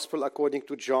Gospel according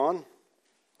to John.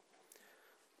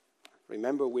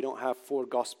 Remember, we don't have 4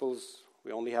 Gospels.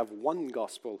 We only have one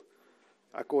Gospel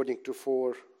according to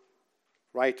 4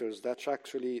 writers. That's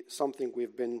actually something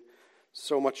we've been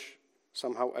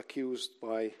somehow accused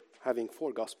by having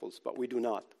 4 Gospels, but we do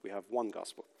not. We have one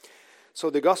Gospel.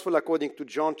 So the Gospel according to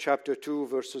John chapter 2,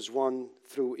 verses 1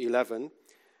 through 11.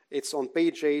 It's on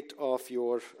page 8 of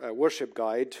your worship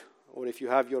guide, or if you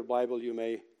have your Bible, you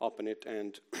may open it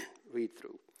and read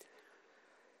through.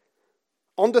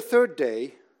 On the 3rd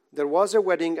day, there was a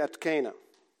wedding at Cana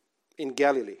in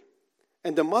Galilee,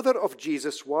 and the mother of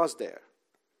Jesus was there.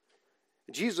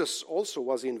 Jesus also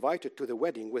was invited to the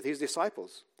wedding with his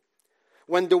disciples.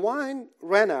 When the wine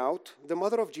ran out, the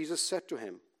mother of Jesus said to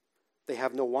him, "They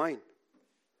have no wine."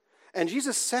 And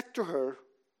Jesus said to her,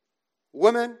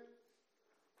 "Woman,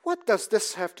 what does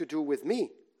this have to do with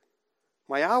me?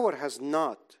 My hour has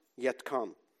not yet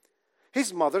come."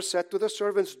 His mother said to the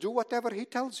servants, "Do whatever he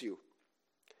tells you."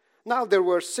 Now there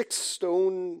were 6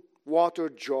 stone water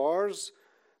jars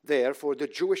there for the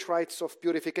Jewish rites of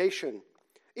purification,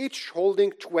 each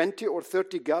holding 20 or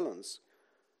 30 gallons.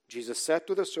 Jesus said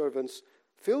to the servants,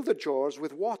 "Fill the jars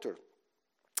with water."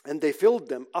 And they filled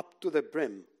them up to the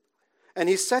brim. And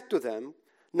he said to them,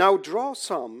 "Now draw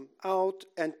some out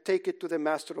and take it to the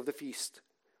master of the feast."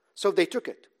 So they took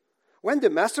it. When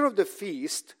the master of the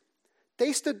feast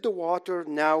tasted the water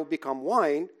now become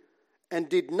wine, and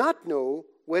did not know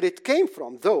where it came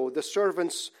from, though the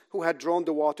servants who had drawn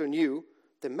the water knew,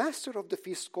 the master of the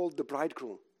feast called the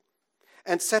bridegroom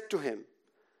and said to him,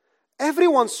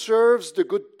 "Everyone serves the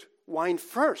good wine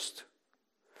first,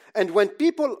 and when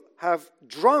people have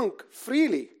drunk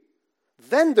freely,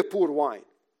 then the poor wine.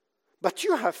 But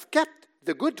you have kept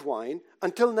the good wine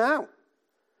until now."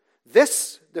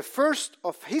 This, the first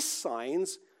of his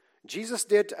signs, Jesus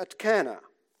did at Cana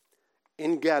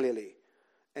in Galilee,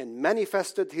 and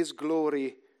manifested his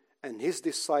glory, and his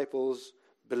disciples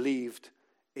believed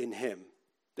in him.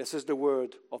 This is the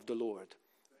word of the Lord.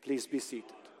 Please be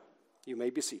seated. You may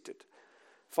be seated.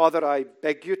 Father, I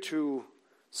beg you to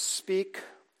speak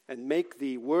and make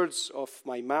the words of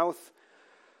my mouth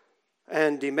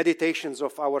and the meditations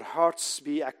of our hearts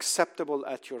be acceptable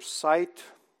at your sight,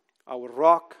 our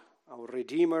rock, our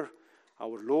Redeemer,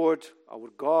 our Lord, our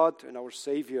God, and our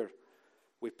Savior.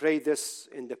 We pray this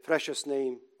in the precious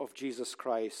name of Jesus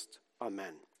Christ.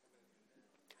 Amen.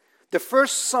 The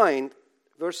first sign,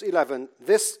 verse 11,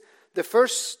 the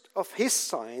first of his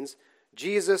signs,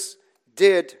 Jesus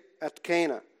did at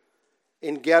Cana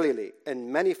in Galilee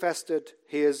and manifested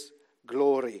his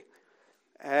glory.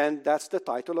 And that's the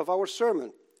title of our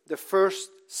sermon, the first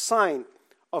sign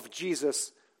of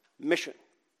Jesus' mission.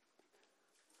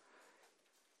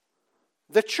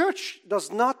 The church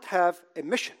does not have a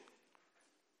mission.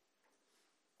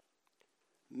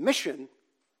 Mission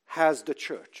has the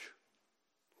church.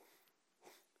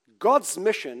 God's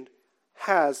mission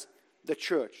has the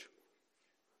church.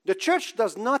 The church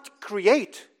does not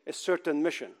create a certain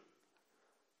mission,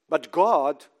 but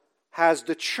God has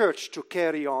the church to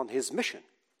carry on his mission.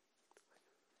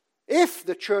 If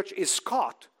the church is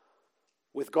caught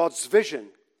with God's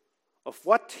vision of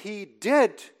what he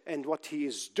did and what he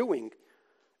is doing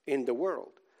in the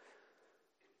world.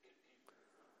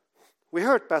 We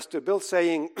heard Pastor Bill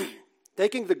saying,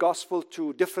 taking the gospel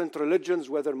to different religions,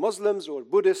 whether Muslims or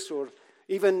Buddhists or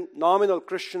even nominal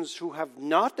Christians who have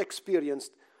not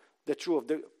experienced the true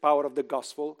power of the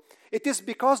gospel, it is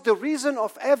because the reason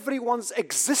of everyone's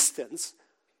existence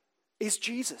is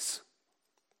Jesus.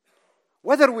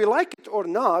 Whether we like it or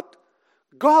not,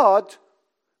 God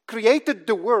created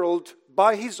the world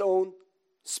by his own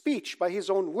speech, by his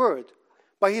own word,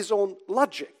 by his own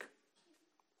logic.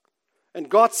 And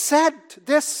God said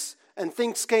this, and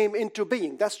things came into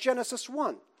being. That's Genesis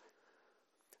 1.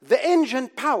 The engine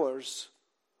powers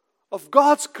of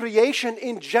God's creation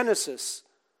in Genesis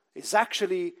is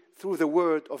actually through the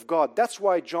Word of God. That's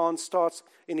why John starts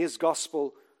in his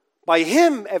gospel, "By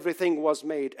him everything was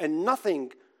made, and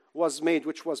nothing was made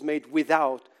which was made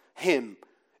without him.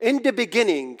 In the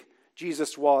beginning,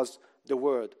 Jesus was the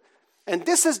Word." And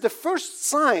this is the first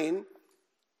sign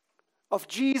of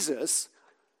Jesus.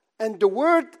 And the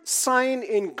word sign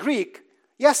in Greek,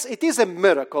 yes, it is a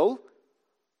miracle,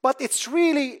 but it's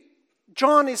really,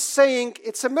 John is saying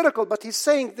it's a miracle, but he's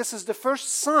saying this is the first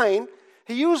sign.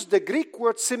 He used the Greek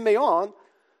word semeion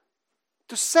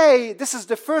to say this is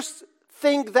the first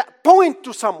thing that points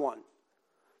to someone.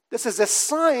 This is a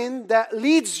sign that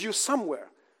leads you somewhere.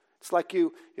 It's like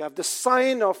you have the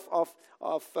sign of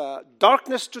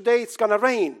darkness today, it's going to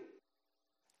rain.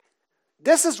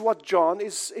 This is what John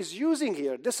is using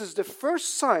here. This is the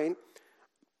first sign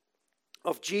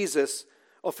of Jesus.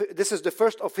 This is the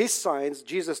first of his signs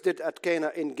Jesus did at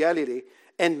Cana in Galilee,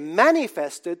 and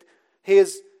manifested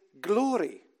his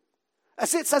glory.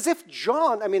 It's as if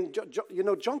John,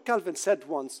 John Calvin said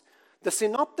once, the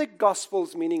synoptic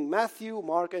gospels, meaning Matthew,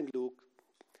 Mark, and Luke,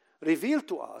 reveal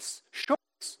to us, show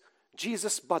us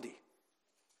Jesus' body.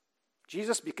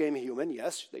 Jesus became human,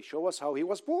 yes, they show us how he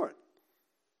was born.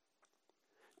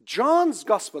 John's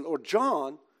gospel, or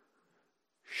John,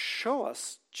 show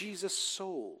us Jesus'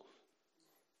 soul.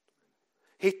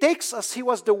 He takes us, he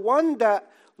was the one that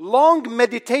long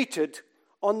meditated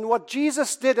on what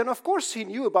Jesus did. And of course, he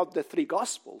knew about the three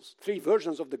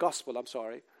versions of the gospel, I'm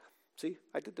sorry. See,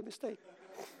 I did the mistake.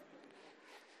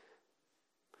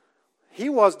 He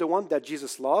was the one that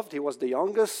Jesus loved. He was the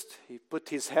youngest. He put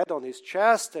his head on his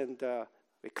chest and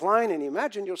reclined. And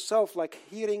imagine yourself like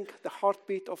hearing the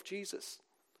heartbeat of Jesus.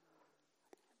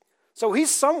 So he's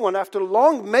someone, after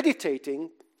long meditating,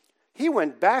 he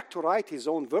went back to write his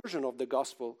own version of the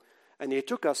gospel, and he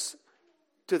took us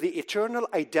to the eternal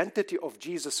identity of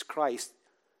Jesus Christ,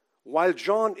 while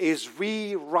John is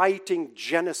rewriting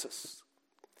Genesis.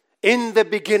 In the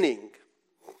beginning.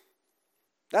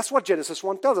 That's what Genesis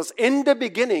 1 tells us. In the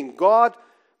beginning, God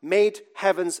made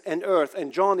heavens and earth.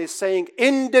 And John is saying,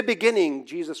 in the beginning,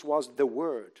 Jesus was the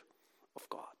Word of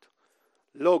God.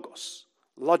 Logos,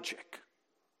 logic.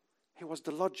 He was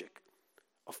the logic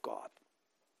of God.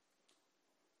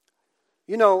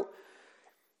 You know,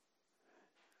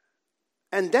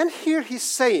 and then here he's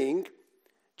saying,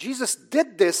 Jesus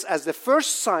did this as the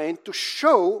first sign to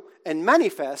show and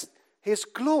manifest his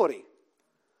glory.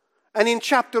 And in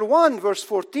chapter 1, verse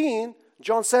 14,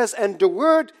 John says, and the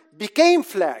Word became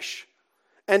flesh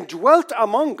and dwelt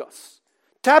among us,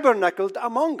 tabernacled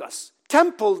among us,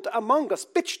 templed among us,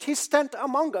 pitched his tent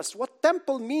among us. What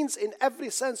temple means in every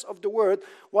sense of the word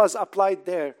was applied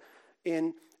there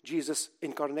in Jesus'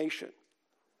 incarnation.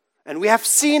 And we have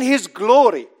seen his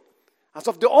glory as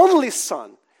of the only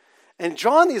Son. And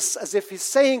John is as if he's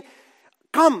saying,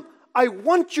 come, I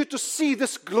want you to see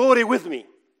this glory with me.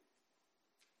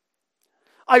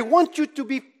 I want you to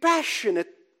be passionate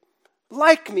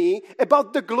like me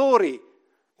about the glory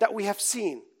that we have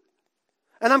seen.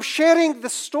 And I'm sharing the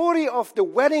story of the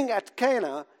wedding at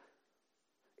Cana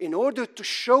in order to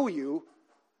show you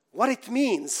what it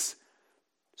means,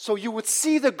 so you would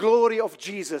see the glory of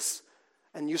Jesus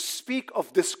and you speak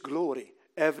of this glory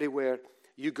everywhere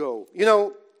you go. You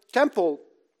know, temple,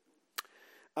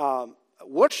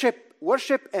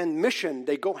 worship and mission,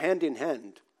 they go hand in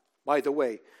hand, by the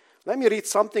way. Let me read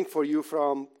something for you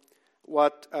from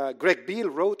what Greg Beale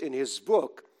wrote in his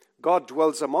book, God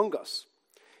Dwells Among Us.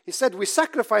 He said, we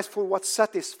sacrifice for what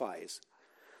satisfies.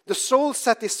 The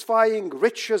soul-satisfying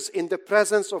riches in the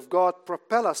presence of God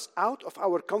propel us out of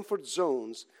our comfort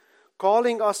zones,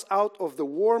 calling us out of the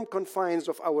warm confines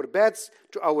of our beds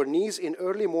to our knees in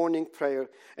early morning prayer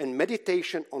and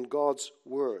meditation on God's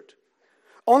Word.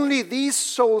 Only these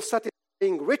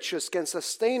soul-satisfying riches can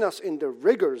sustain us in the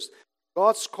rigors of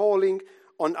God's calling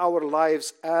on our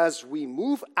lives as we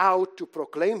move out to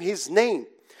proclaim His name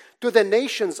to the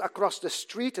nations across the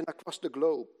street and across the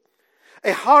globe.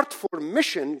 A heart for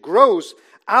mission grows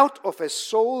out of a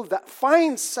soul that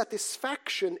finds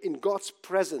satisfaction in God's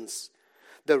presence,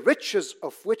 the riches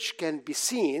of which can be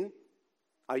seen,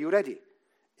 are you ready?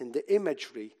 In the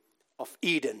imagery of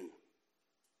Eden.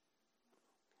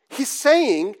 He's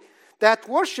saying that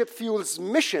worship fuels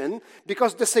mission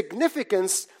because the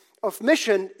significance of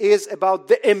mission is about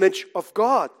the image of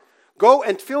God. Go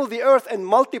and fill the earth and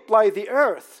multiply the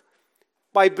earth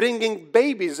by bringing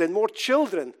babies and more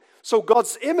children. So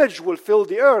God's image will fill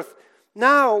the earth.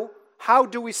 Now, how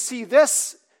do we see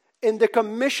this in the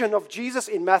commission of Jesus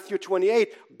in Matthew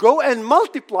 28? Go and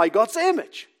multiply God's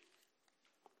image.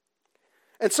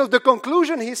 And so the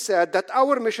conclusion, he said, that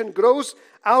our mission grows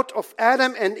out of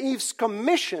Adam and Eve's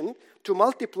commission to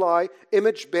multiply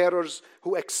image bearers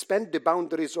who expand the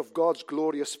boundaries of God's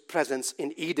glorious presence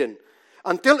in Eden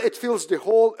until it fills the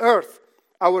whole earth.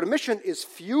 Our mission is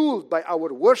fueled by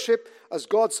our worship as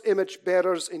God's image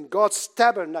bearers in God's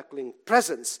tabernacling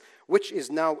presence, which is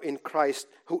now in Christ,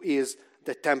 who is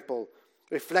the temple,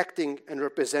 reflecting and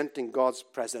representing God's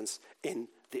presence in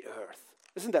the earth.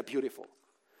 Isn't that beautiful?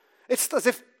 It's as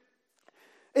if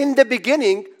in the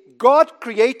beginning, God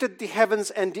created the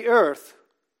heavens and the earth.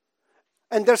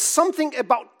 And there's something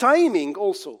about timing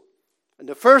also. On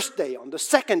the first day, on the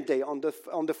second day, on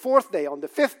the fourth day, on the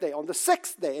fifth day, on the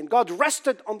sixth day. And God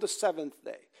rested on the seventh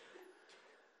day.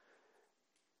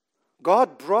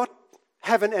 God brought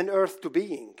heaven and earth to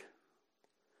being.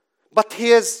 But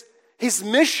his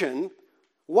mission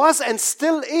was and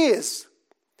still is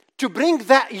to bring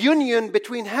that union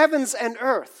between heavens and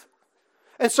earth.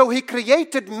 And so he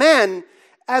created man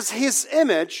as his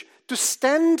image to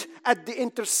stand at the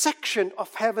intersection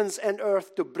of heavens and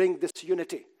earth to bring this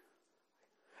unity.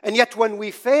 And yet when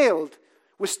we failed,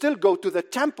 we still go to the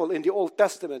temple in the Old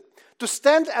Testament to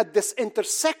stand at this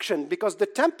intersection, because the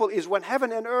temple is when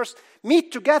heaven and earth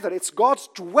meet together. It's God's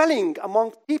dwelling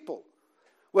among people.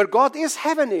 Where God is,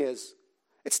 heaven is.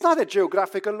 It's not a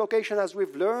geographical location as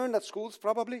we've learned at schools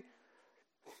probably.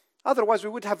 Otherwise we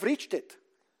would have reached it.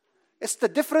 It's the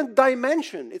different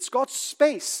dimension. It's God's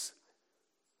space.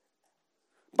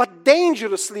 But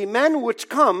dangerously, man would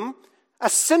come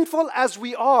as sinful as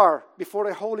we are before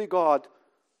a holy God.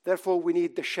 Therefore, we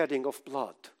need the shedding of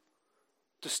blood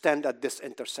to stand at this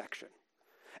intersection.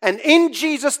 And in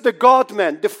Jesus, the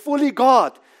God-man, the fully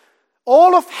God,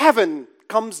 all of heaven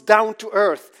comes down to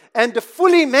earth. And the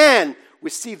fully man, we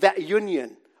see that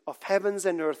union of heavens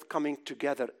and earth coming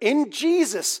together. In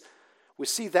Jesus, we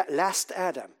see that last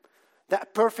Adam,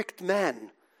 that perfect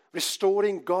man,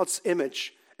 restoring God's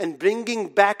image and bringing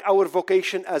back our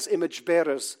vocation as image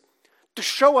bearers to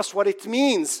show us what it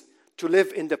means to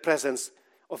live in the presence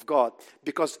of God.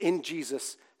 Because in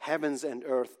Jesus, heavens and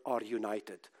earth are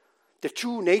united. The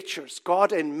two natures,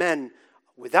 God and man,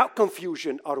 without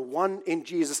confusion, are one in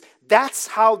Jesus. That's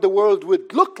how the world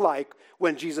would look like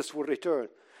when Jesus will return.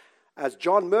 As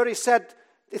John Murray said,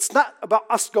 it's not about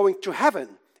us going to heaven.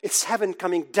 It's heaven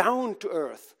coming down to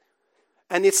earth.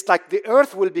 And it's like the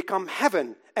earth will become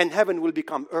heaven and heaven will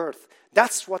become earth.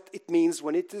 That's what it means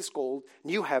when it is called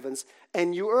new heavens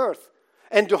and new earth.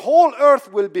 And the whole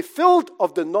earth will be filled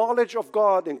of the knowledge of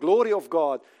God and glory of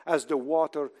God as the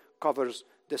water covers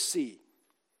the sea.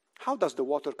 How does the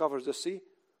water cover the sea?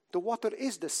 The water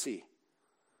is the sea.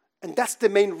 And that's the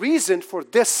main reason for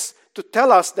this, to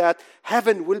tell us that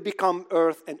heaven will become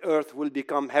earth and earth will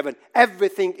become heaven.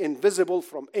 Everything invisible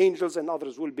from angels and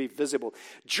others will be visible.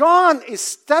 John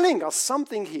is telling us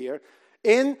something here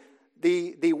in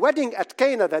the wedding at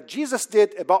Cana that Jesus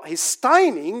did about his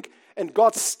timing and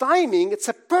God's timing. It's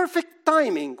a perfect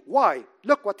timing. Why?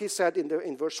 Look what he said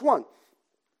in verse 1.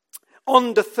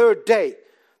 On the third day,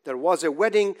 there was a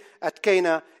wedding at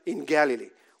Cana in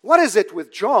Galilee. What is it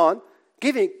with John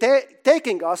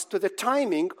taking us to the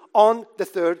timing on the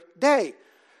third day?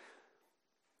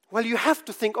 Well, you have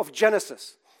to think of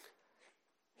Genesis.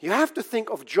 You have to think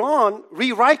of John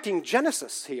rewriting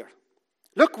Genesis here.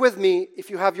 Look with me, if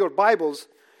you have your Bibles,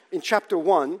 in chapter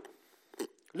 1.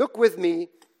 Look with me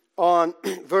on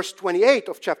verse 28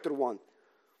 of chapter 1.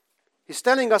 He's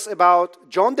telling us about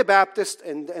John the Baptist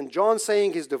and John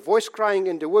saying, he's the voice crying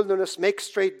in the wilderness, make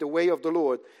straight the way of the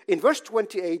Lord. In verse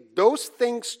 28, those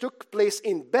things took place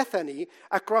in Bethany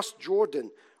across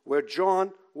Jordan, where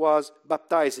John was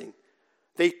baptizing.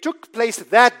 They took place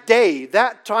that day,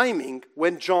 that timing,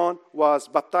 when John was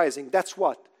baptizing. That's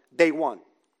what? Day 1.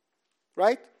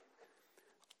 Right?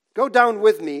 Go down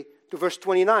with me to verse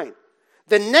 29.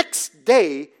 The next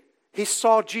day, he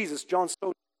saw Jesus. John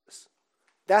saw Jesus.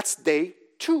 That's day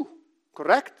 2,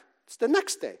 correct? It's the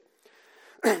next day.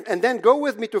 And then go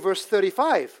with me to verse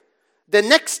 35. The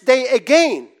next day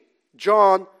again,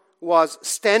 John was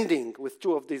standing with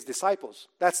 2 of these disciples.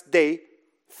 That's day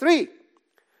 3.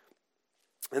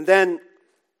 And then,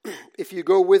 if you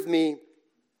go with me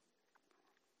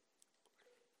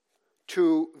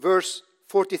to verse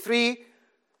 43,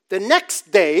 the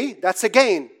next day, that's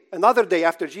again another day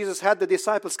after Jesus had the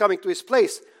disciples coming to his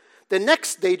place. The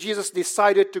next day, Jesus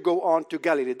decided to go on to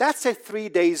Galilee. That's a 3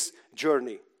 days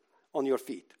journey on your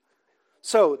feet.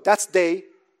 So that's day,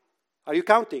 are you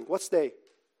counting? What's day?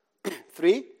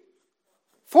 3?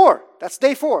 4. That's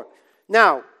day 4.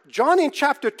 Now, John in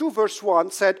chapter 2 verse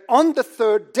 1 said, on the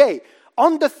third day.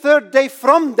 On the third day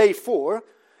from day 4,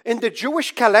 in the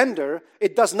Jewish calendar,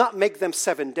 it does not make them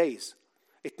 7 days.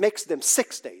 It makes them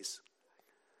 6 days.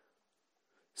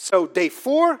 So day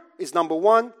 4 is number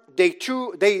 1, day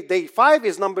 5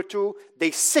 is number 2,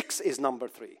 day 6 is number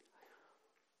 3.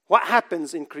 What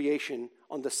happens in creation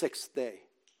on the 6th day?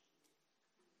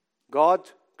 God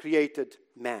created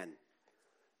man.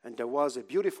 And there was a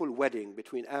beautiful wedding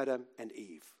between Adam and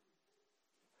Eve.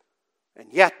 And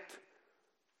yet,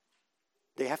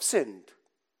 they have sinned.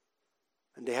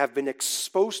 And they have been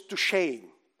exposed to shame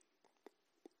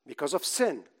because of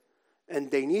sin. And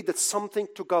they needed something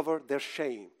to cover their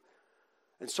shame.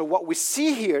 And so what we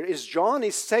see here is John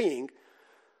is saying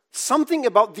something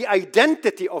about the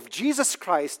identity of Jesus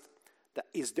Christ that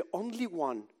is the only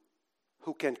one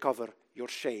who can cover your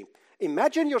shame.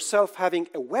 Imagine yourself having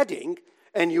a wedding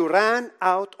and you ran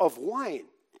out of wine.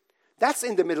 That's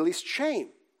in the Middle East shame.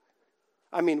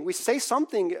 I mean, we say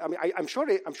something, I mean, I'm sure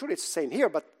it's the same here,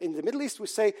 but in the Middle East we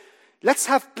say, let's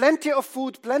have plenty of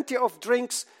food, plenty of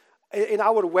drinks in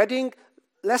our wedding,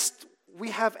 lest we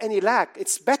have any lack.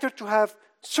 It's better to have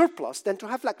surplus than to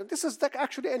have lack. This is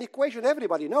actually an equation,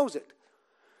 everybody knows it.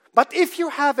 But if you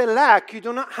have a lack, you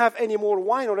do not have any more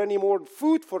wine or any more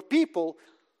food for people,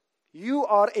 you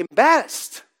are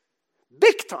embarrassed,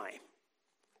 big time.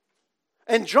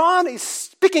 And John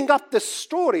is picking up this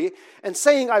story and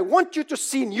saying, I want you to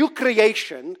see new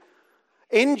creation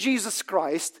in Jesus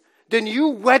Christ, the new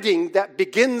wedding that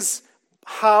begins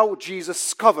how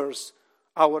Jesus covers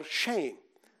our shame.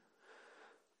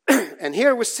 And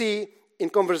here we see in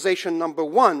conversation number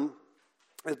 1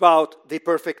 about the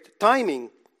perfect timing.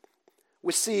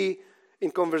 We see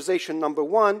in conversation number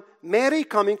 1, Mary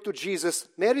coming to Jesus,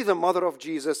 Mary the mother of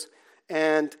Jesus,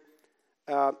 and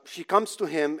she comes to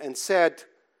him and said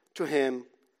to him,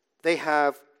 they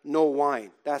have no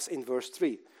wine. That's in verse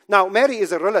 3. Now, Mary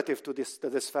is a relative to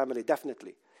this family,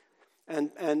 definitely.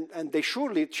 And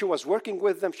she was working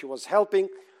with them, she was helping,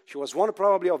 she was one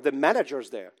probably of the managers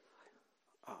there.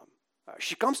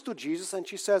 She comes to Jesus and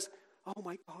she says, oh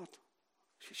my God,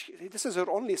 this is her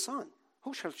only son.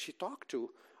 Who shall she talk to?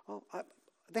 Oh,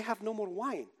 they have no more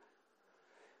wine.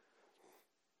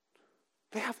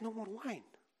 They have no more wine.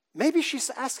 Maybe she's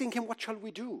asking him, what shall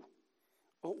we do?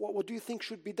 What do you think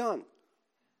should be done?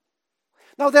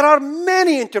 Now, there are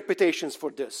many interpretations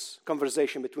for this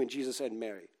conversation between Jesus and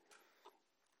Mary.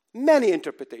 Many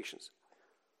interpretations.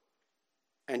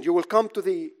 And you will come to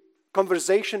the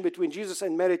conversation between Jesus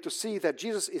and Mary to see that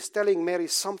Jesus is telling Mary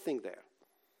something there.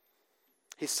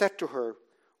 He said to her,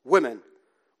 women,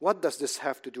 what does this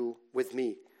have to do with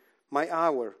me? My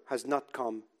hour has not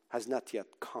yet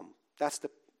come. That's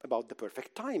about the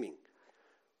perfect timing.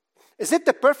 Is it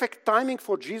the perfect timing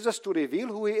for Jesus to reveal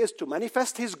who he is, to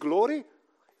manifest his glory?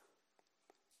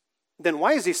 Then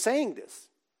why is he saying this?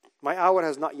 My hour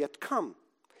has not yet come.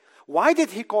 Why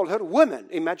did he call her women?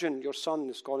 Imagine your son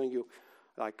is calling you,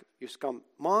 like, you come,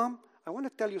 Mom, I want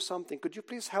to tell you something. Could you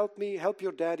please help me, help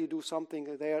your daddy do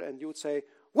something there? And you would say,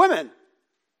 women.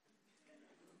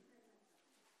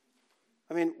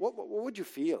 I mean, what would you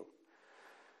feel?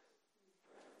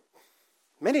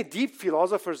 Many deep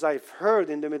philosophers I've heard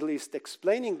in the Middle East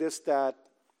explaining this, that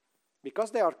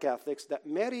because they are Catholics, that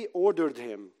Mary ordered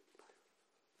him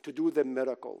to do the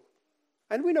miracle.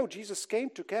 And we know Jesus came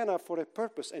to Cana for a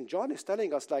purpose, and John is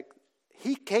telling us, like,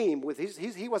 he came with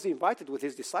he was invited with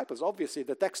his disciples, obviously,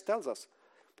 the text tells us,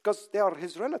 because they are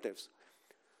his relatives.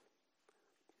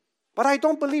 But I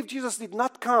don't believe Jesus did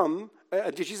not come,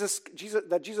 that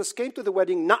Jesus came to the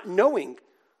wedding not knowing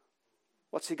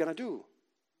what's he going to do.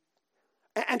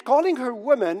 And calling her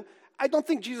woman, I don't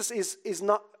think Jesus is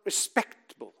not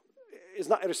respectable. Is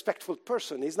not a respectful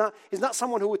person. He's not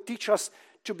someone who would teach us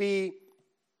to be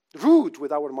rude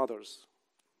with our mothers.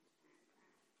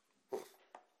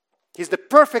 He's the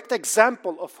perfect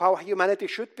example of how humanity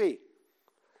should be.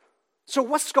 So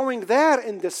what's going there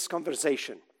in this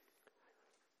conversation?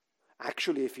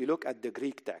 Actually, if you look at the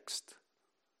Greek text,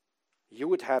 you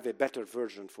would have a better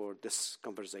version for this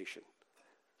conversation.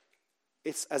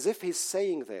 It's as if he's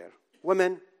saying there,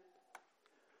 women,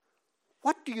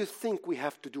 what do you think we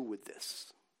have to do with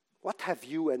this? What have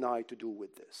you and I to do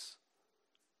with this?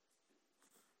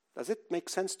 Does it make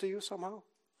sense to you somehow?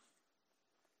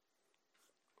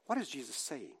 What is Jesus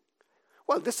saying?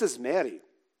 Well, this is Mary,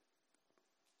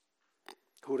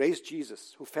 who raised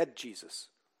Jesus, who fed Jesus.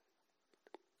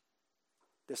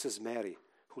 This is Mary,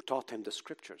 who taught him the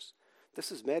scriptures.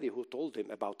 This is Mary, who told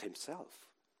him about himself.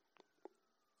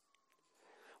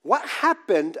 What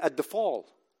happened at the fall?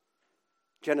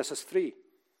 Genesis 3.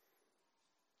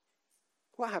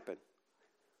 What happened?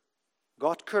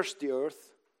 God cursed the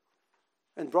earth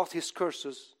and brought his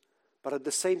curses, but at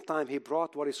the same time he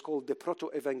brought what is called the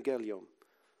proto-evangelium,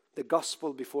 the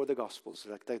gospel before the gospels,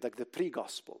 like the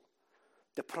pre-gospel,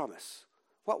 the promise.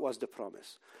 What was the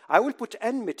promise? I will put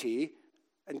enmity,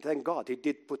 and thank God he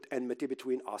did put enmity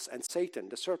between us and Satan,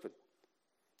 the serpent.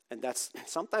 And that's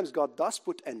sometimes God does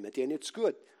put enmity, and it's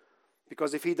good.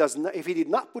 Because if he did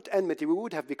not put enmity, we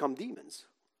would have become demons.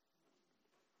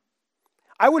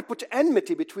 I will put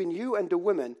enmity between you and the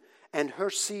woman, and her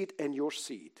seed and your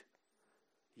seed.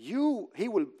 He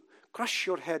will crush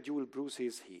your head, you will bruise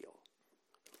his heel.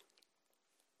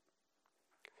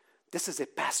 This is a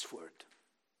password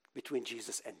between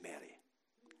Jesus and Mary.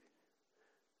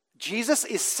 Jesus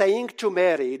is saying to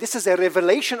Mary, this is a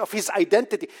revelation of his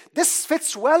identity. This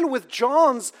fits well with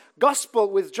John's gospel,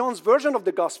 with John's version of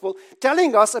the gospel,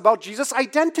 telling us about Jesus'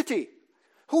 identity,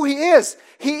 who he is.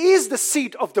 He is the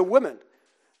seed of the woman.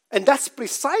 And that's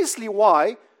precisely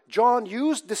why John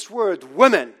used this word,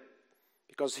 women,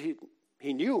 because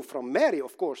he knew from Mary,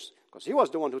 of course, because he was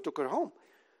the one who took her home,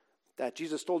 that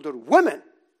Jesus told her, women.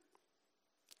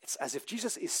 It's as if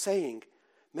Jesus is saying,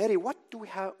 Mary, what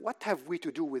have we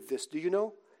to do with this? Do you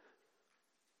know?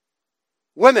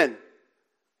 Women,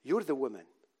 you're the woman.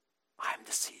 I'm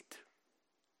the seed.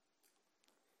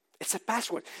 It's a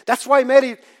password. That's why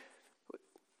Mary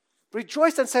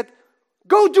rejoiced and said,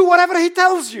 go do whatever he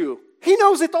tells you. He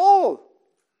knows it all.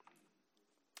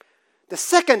 The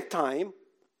second time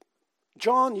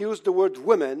John used the word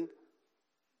women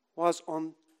was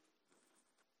on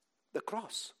the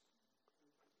cross.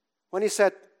 When he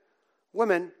said,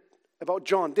 women, about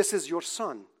John, this is your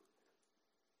son.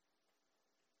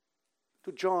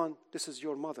 To John, this is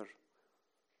your mother.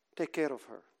 Take care of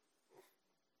her.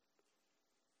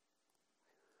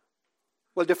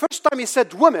 Well, the first time he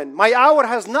said women, my hour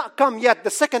has not come yet. The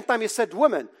second time he said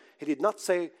women, he did not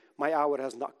say my hour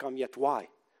has not come yet. Why?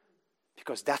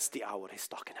 Because that's the hour he's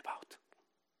talking about.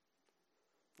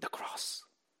 The cross.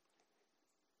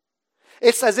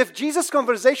 It's as if Jesus'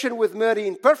 conversation with Mary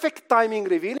in perfect timing,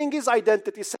 revealing his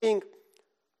identity, saying,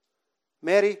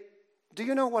 Mary, do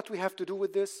you know what we have to do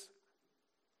with this?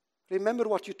 Remember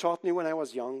what you taught me when I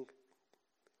was young?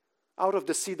 Out of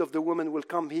the seed of the woman will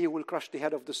come he who will crush the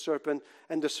head of the serpent,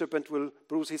 and the serpent will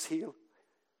bruise his heel.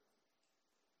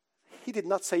 He did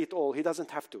not say it all. He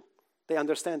doesn't have to. They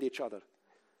understand each other.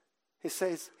 It's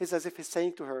as if he's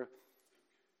saying to her,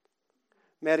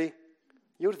 Mary,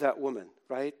 you're that woman,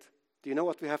 right? Do you know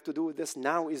what we have to do with this?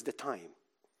 Now is the time.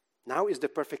 Now is the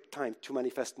perfect time to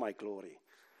manifest my glory.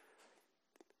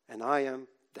 And I am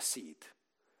the seed.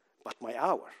 But my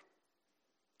hour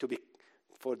to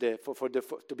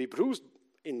be bruised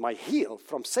in my heel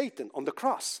from Satan on the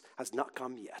cross has not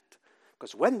come yet.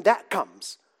 Because when that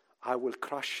comes, I will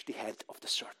crush the head of the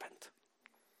serpent.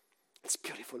 It's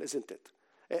beautiful, isn't it?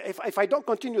 If I don't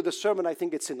continue the sermon, I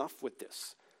think it's enough with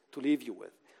this to leave you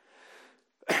with.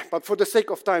 But for the sake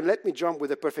of time, let me jump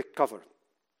with a perfect cover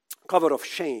of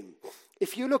shame.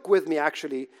 If you look with me,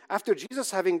 actually, after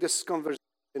Jesus having this conversation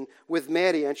with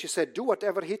Mary, and she said, do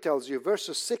whatever he tells you,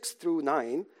 verses 6 through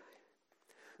 9,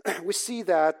 we see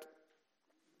that,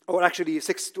 or actually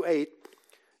 6 to 8,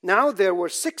 now there were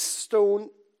 6 stone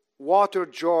water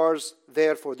jars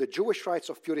there for the Jewish rites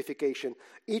of purification,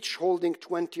 each holding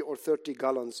 20 or 30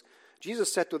 gallons.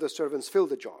 Jesus said to the servants, fill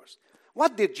the jars.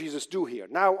 What did Jesus do here?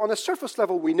 Now, on a surface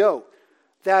level, we know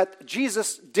that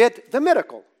Jesus did the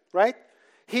miracle, right?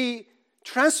 He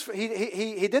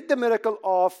did the miracle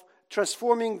of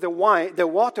transforming the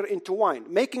water into wine,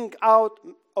 making out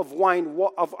of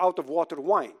water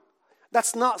wine.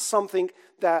 That's not something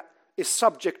that is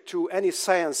subject to any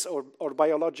science or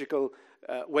biological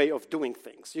way of doing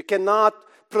things. You cannot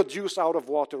produce out of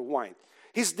water wine.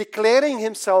 He's declaring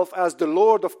himself as the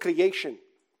Lord of creation.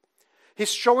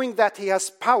 He's showing that he has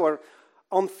power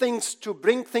on things to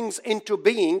bring things into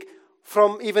being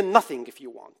from even nothing, if you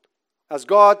want. As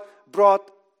God brought,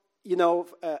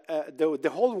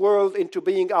 the whole world into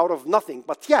being out of nothing.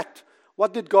 But yet,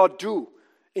 what did God do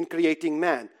in creating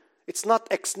man? It's not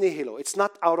ex nihilo. It's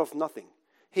not out of nothing.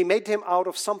 He made him out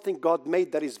of something God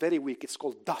made that is very weak. It's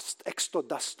called dust,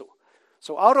 extodusto.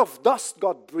 So out of dust,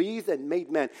 God breathed and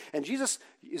made man. And Jesus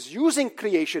is using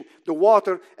creation, the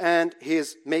water, and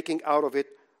he's making out of it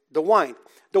the wine.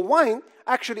 The wine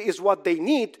actually is what they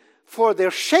need for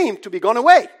their shame to be gone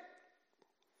away.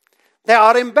 They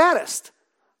are embarrassed.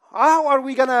 How are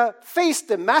we going to face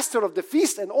the master of the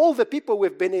feast and all the people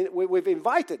we've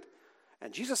invited?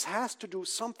 And Jesus has to do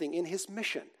something in his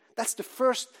mission. That's the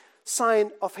first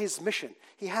sign of his mission.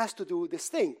 He has to do this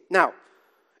thing. Now,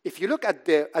 if you look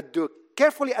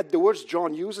carefully at the words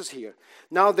John uses here.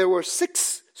 Now there were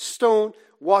 6 stone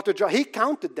water jars. He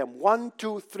counted them. 1,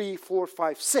 2, 3, 4,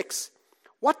 5, 6.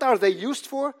 What are they used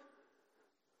for?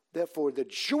 They're for the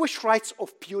Jewish rites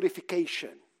of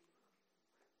purification.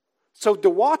 So the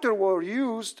water were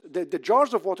used, the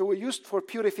jars of water were used for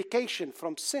purification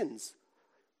from sins.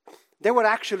 They were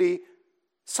actually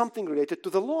something related to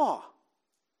the law.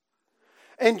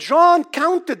 And John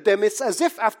counted them. It's as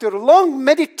if after long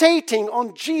meditating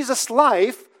on Jesus'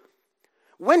 life,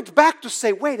 went back to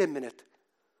say, wait a minute,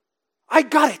 I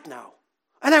got it now.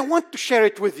 And I want to share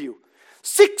it with you.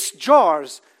 6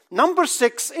 jars. Number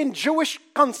 6 in Jewish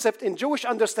concept, in Jewish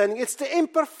understanding, it's the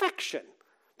imperfection.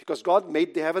 Because God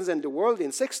made the heavens and the world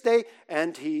in 6 days,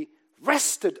 and he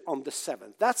rested on the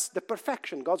 7th. That's the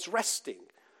perfection. God's resting.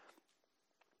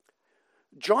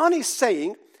 John is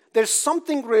saying, there's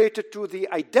something related to the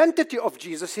identity of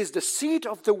Jesus. He's the seed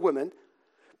of the woman,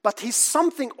 but he's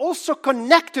something also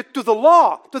connected to the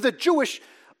law, to the Jewish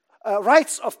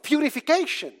rites of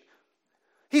purification.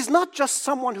 He's not just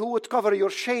someone who would cover your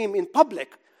shame in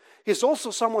public. He's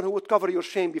also someone who would cover your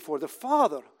shame before the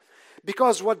Father.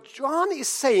 Because what John is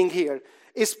saying here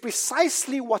is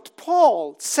precisely what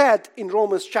Paul said in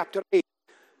Romans chapter 8,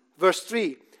 verse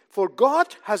 3. For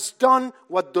God has done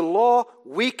what the law,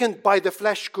 weakened by the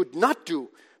flesh, could not do,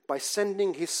 by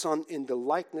sending his Son in the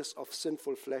likeness of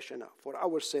sinful flesh. And for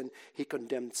our sin, he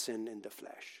condemned sin in the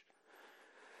flesh.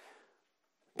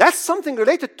 That's something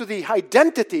related to the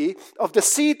identity of the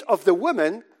seed of the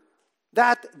woman,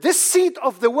 that this seed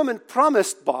of the woman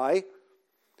promised by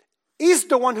is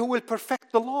the one who will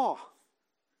perfect the law.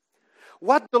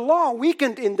 What the law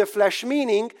weakened in the flesh,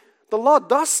 meaning the law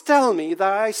does tell me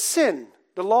that I sin.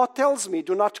 The law tells me,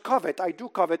 do not covet. I do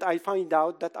covet. I find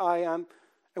out that I am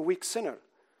a weak sinner.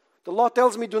 The law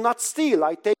tells me, do not steal.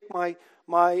 I take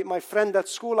my friend at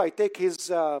school, I take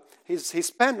his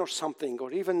pen or something.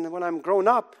 Or even when I'm grown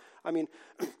up, I mean,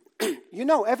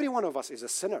 every one of us is a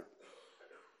sinner.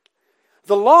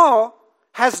 The law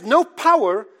has no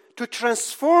power to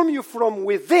transform you from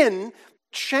within,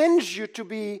 change you to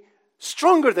be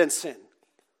stronger than sin.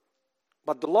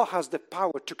 But the law has the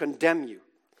power to condemn you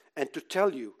and to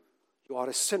tell you you are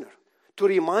a sinner, to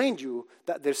remind you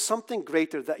that there's something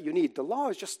greater that you need. The law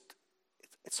is just,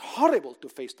 it's horrible to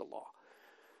face the law.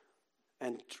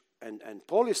 And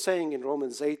Paul is saying in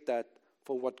Romans 8 that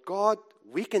for what God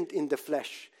weakened in the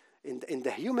flesh, in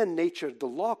the human nature, the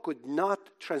law could not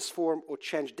transform or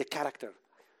change the character.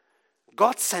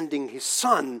 God sending his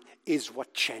Son is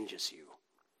what changes you.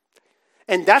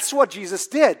 And that's what Jesus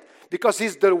did, because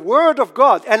he's the Word of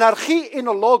God. Anarchi in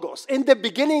a logos. In the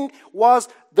beginning was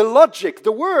the logic,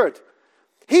 the Word.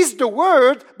 He's the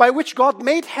Word by which God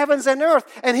made heavens and earth.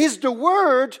 And he's the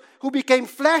Word who became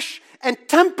flesh and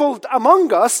templed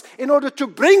among us in order to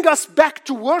bring us back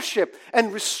to worship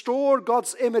and restore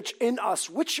God's image in us.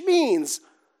 Which means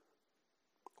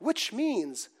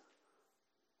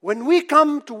when we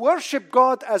come to worship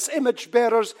God as image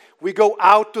bearers, we go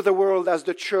out to the world as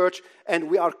the church and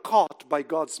we are caught by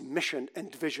God's mission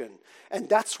and vision. And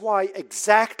that's why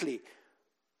exactly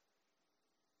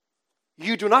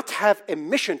you do not have a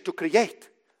mission to create.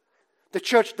 The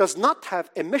church does not have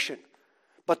a mission.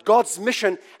 But God's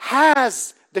mission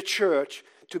has the church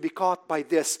to be caught by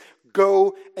this.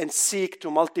 Go and seek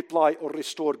to multiply or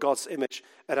restore God's image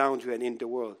around you and in the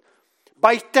world.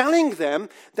 By telling them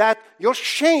that your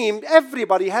shame,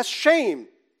 everybody has shame.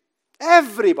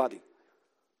 Everybody.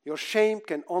 Your shame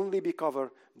can only be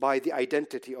covered by the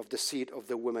identity of the seed of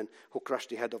the woman who crushed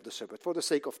the head of the serpent. For the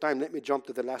sake of time, let me jump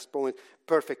to the last point,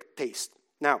 perfect taste.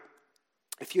 Now,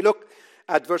 if you look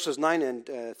at verses 9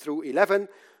 and through 11,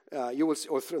 you will see,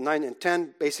 or through 9 and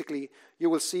 10, basically, you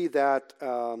will see that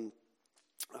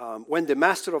when the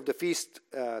master of the feast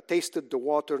tasted the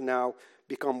water now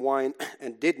become wine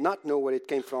and did not know where it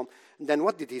came from, then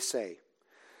what did he say?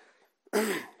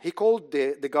 He called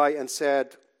the guy and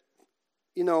said,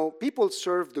 people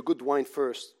serve the good wine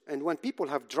first, and when people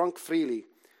have drunk freely,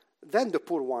 then the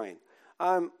poor wine.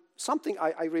 Something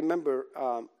I remember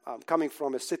coming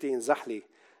from a city in Zahli.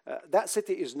 That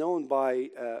city is known by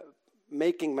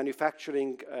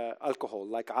manufacturing alcohol,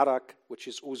 like arak, which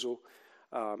is ouzo,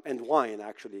 and wine,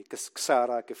 actually,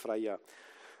 ksara, kifraya.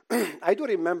 I do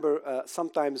remember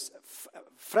sometimes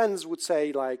friends would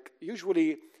say, like,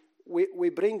 usually we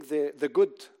bring the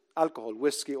good alcohol,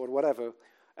 whiskey or whatever,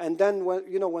 and then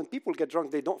when people get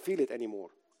drunk, they don't feel it anymore.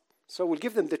 So we'll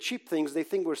give them the cheap things. They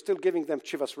think we're still giving them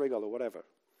Chivas Regal or whatever.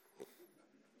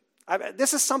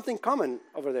 This is something common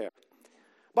over there.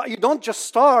 But you don't just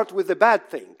start with the bad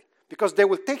thing, because they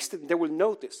will taste it and they will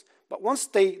notice. But once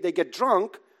they get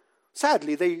drunk,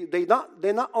 sadly, they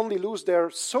not only lose their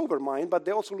sober mind, but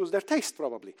they also lose their taste,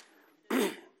 probably.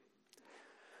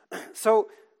 So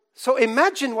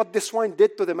imagine what this wine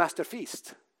did to the master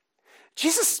feast.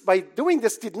 Jesus, by doing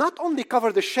this, did not only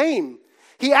cover the shame,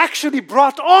 he actually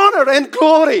brought honor and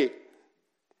glory.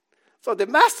 So the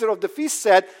master of the feast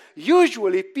said,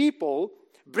 usually people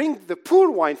bring the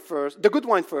poor wine first, the good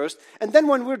wine first, and then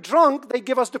when we're drunk, they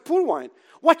give us the poor wine.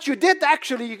 What you did,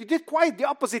 actually, you did quite the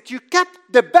opposite. You kept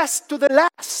the best to the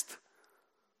last.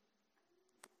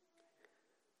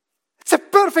 It's a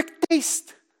perfect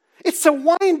taste. It's a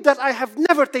wine that I have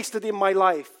never tasted in my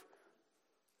life.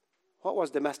 What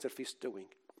was the master feast doing?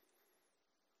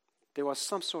 There was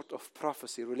some sort of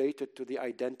prophecy related to the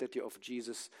identity of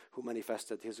Jesus who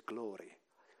manifested his glory.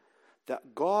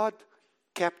 That God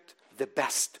kept the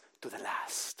best to the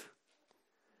last.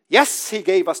 Yes, he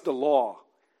gave us the law.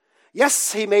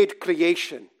 Yes, he made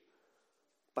creation.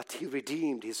 But he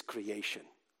redeemed his creation.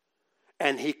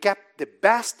 And he kept the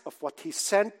best of what he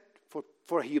sent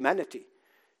for humanity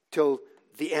till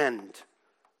the end.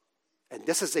 And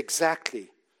this is exactly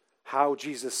how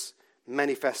Jesus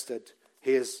manifested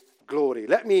his glory.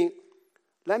 Let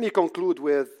me conclude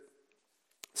with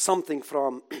something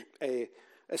from a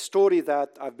story that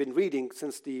I've been reading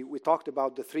since we talked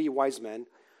about the 3 wise men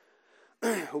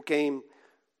who came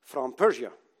from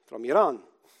Persia, from Iran.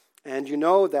 And you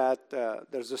know that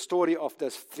there's a story of the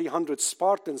 300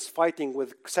 Spartans fighting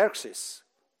with Xerxes,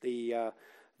 the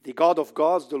god of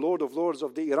gods, the Lord of lords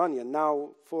of the Iranian.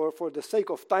 Now, for the sake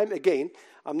of time, again,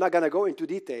 I'm not going to go into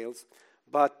details,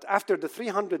 but after the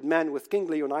 300 men with King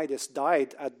Leonidas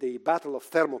died at the Battle of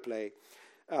Thermopylae,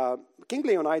 King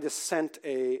Leonidas sent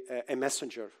a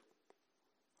messenger.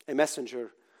 A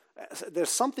messenger. There's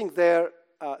something there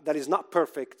that is not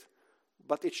perfect,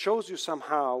 but it shows you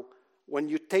somehow when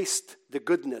you taste the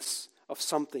goodness of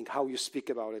something, how you speak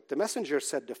about it. The messenger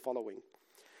said the following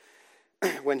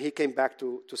when he came back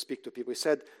to speak to people. He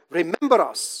said, "Remember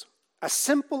us, as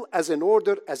simple as an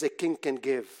order as a king can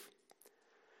give.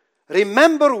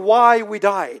 Remember why we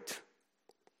died.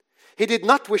 He did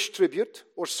not wish tribute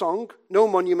or song, no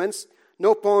monuments,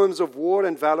 no poems of war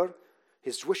and valor.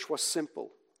 His wish was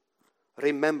simple.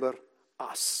 Remember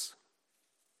us.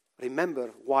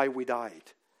 Remember why we died.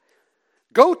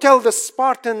 Go tell the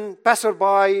Spartan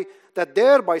passerby that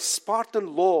there by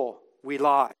Spartan law we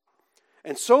lie.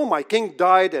 And so my king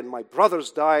died and my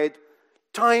brothers died.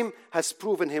 Time has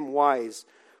proven him wise.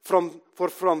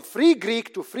 From free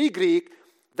Greek to free Greek,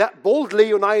 that bold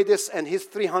Leonidas and his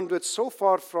 300 so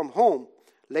far from home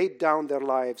laid down their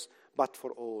lives, but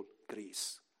for all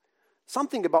Greece."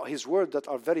 Something about his words that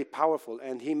are very powerful,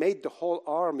 and he made the whole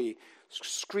army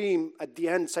scream at the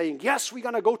end saying, "Yes, we're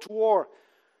going to go to war."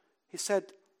 He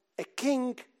said, a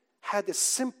king had a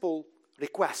simple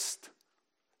request.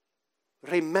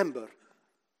 Remember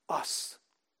us.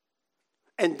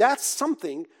 And that's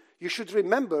something you should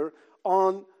remember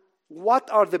on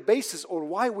what are the bases or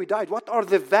why we died. What are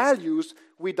the values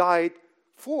we died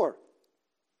for?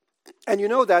 And you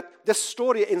know that this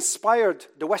story inspired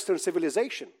the Western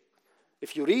civilization.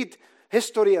 If you read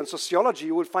history and sociology,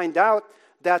 you will find out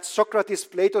that Socrates,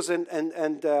 Plato,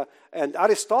 and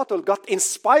Aristotle got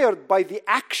inspired by the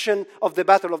action of the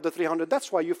Battle of the 300.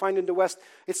 That's why you find in the West,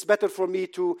 it's better for me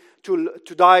to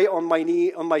die on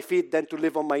my feet than to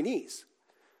live on my knees.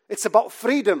 It's about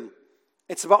freedom.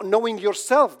 It's about knowing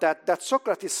yourself that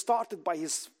Socrates started by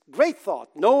his great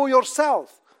thought. Know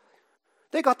yourself.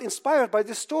 They got inspired by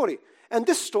this story. And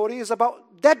this story is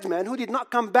about dead men who did not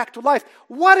come back to life.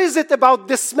 What is it about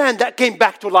this man that came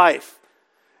back to life?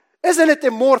 Isn't it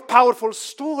a more powerful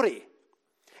story?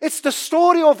 It's the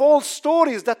story of all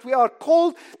stories that we are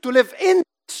called to live in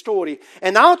the story.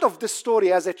 And out of this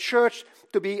story as a church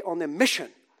to be on a mission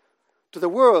to the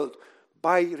world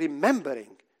by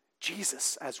remembering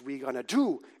Jesus, as we're going to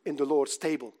do in the Lord's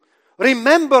table.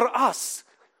 Remember us.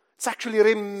 It's actually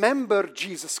remember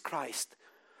Jesus Christ.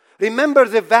 Remember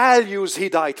the values he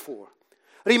died for.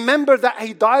 Remember that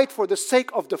he died for the sake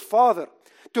of the Father,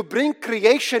 to bring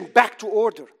creation back to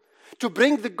order, to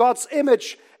bring the God's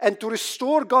image and to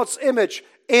restore God's image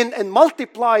in and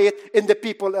multiply it in the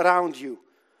people around you.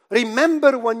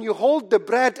 Remember when you hold the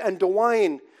bread and the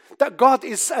wine, that God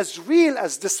is as real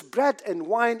as this bread and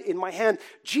wine in my hand.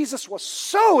 Jesus was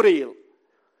so real.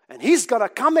 And he's going to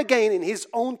come again in his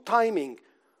own timing.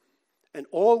 And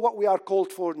all what we are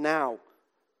called for now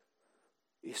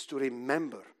is to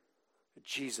remember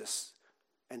Jesus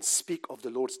and speak of the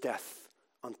Lord's death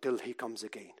until he comes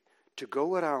again. To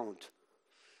go around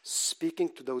speaking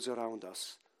to those around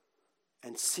us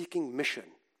and seeking mission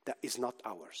that is not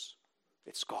ours.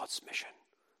 It's God's mission.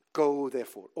 Go,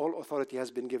 therefore. All authority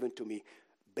has been given to me.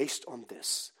 Based on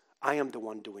this, I am the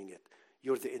one doing it.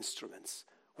 You're the instruments.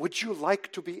 Would you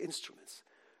like to be instruments?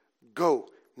 Go,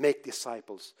 make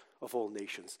disciples of all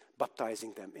nations,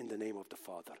 baptizing them in the name of the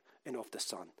Father and of the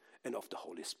Son and of the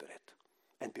Holy Spirit.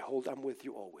 And behold, I'm with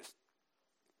you always,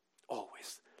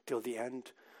 till the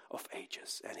end of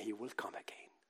ages, and he will come again.